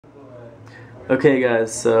Okay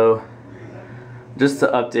guys, so just to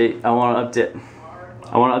update, I want to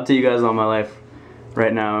update you guys on my life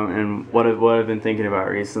right now and what I've been thinking about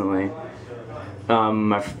recently.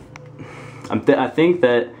 I think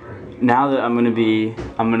that now that I'm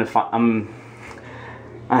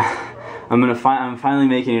finally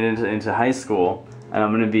making it into high school, and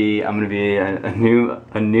I'm gonna be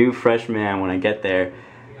a new freshman when I get there.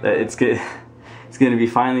 That it's gonna be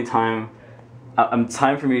finally time.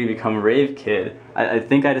 Time for me to become a rave kid. I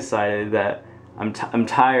think I decided that I'm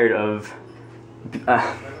tired of.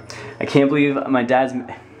 I can't believe my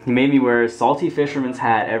he made me wear a salty fisherman's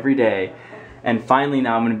hat every day, and finally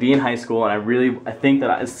now I'm gonna be in high school, and I think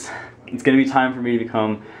that it's gonna be time for me to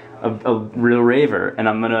become a real raver, and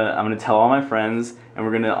I'm gonna tell all my friends, and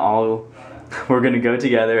we're gonna go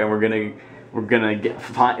together, and we're gonna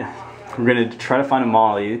try to find a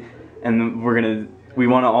Molly, and we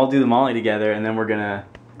want to all do the Molly together, and then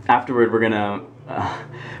afterward we're gonna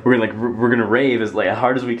rave as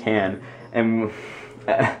hard as we can, and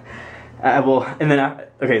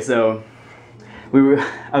okay, so I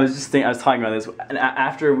was talking about this, and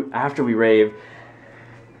after we rave,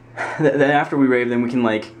 then we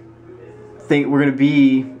can think we're gonna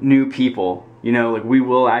be new people, you know, we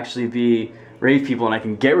will actually be rave people, and I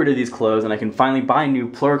can get rid of these clothes, and I can finally buy new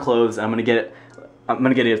plur clothes, and I'm gonna get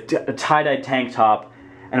a tie-dye tank top,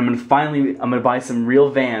 and I'm gonna buy some real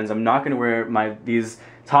Vans. I'm not gonna wear these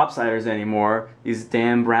topsiders anymore, these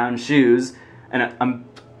damn brown shoes, and I'm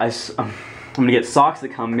gonna get socks that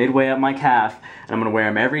come midway up my calf, and I'm gonna wear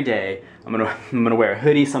them every day. I'm gonna wear a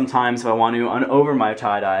hoodie sometimes if I want to over my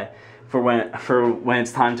tie-dye for when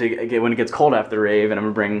it's time when it gets cold after the rave, and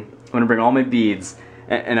I'm gonna bring all my beads,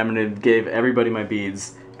 and I'm gonna give everybody my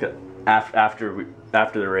beads after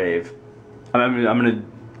the rave. I'm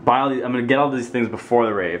gonna get all these things before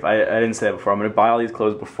the rave. I didn't say that before. I'm gonna buy all these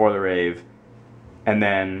clothes before the rave, and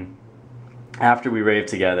then after we rave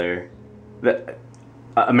together,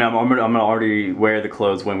 I'm gonna already wear the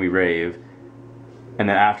clothes when we rave, and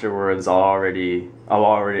then afterwards I'll be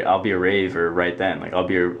a raver right then. I'll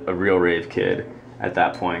be a real rave kid at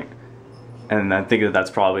that point, and I think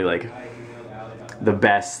that's probably the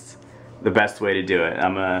best way to do it.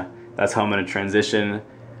 That's how I'm gonna transition.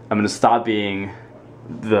 I'm gonna stop being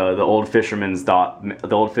the old fisherman,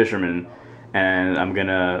 and I'm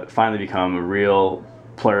gonna finally become a real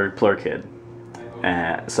plur kid.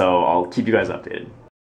 So I'll keep you guys updated.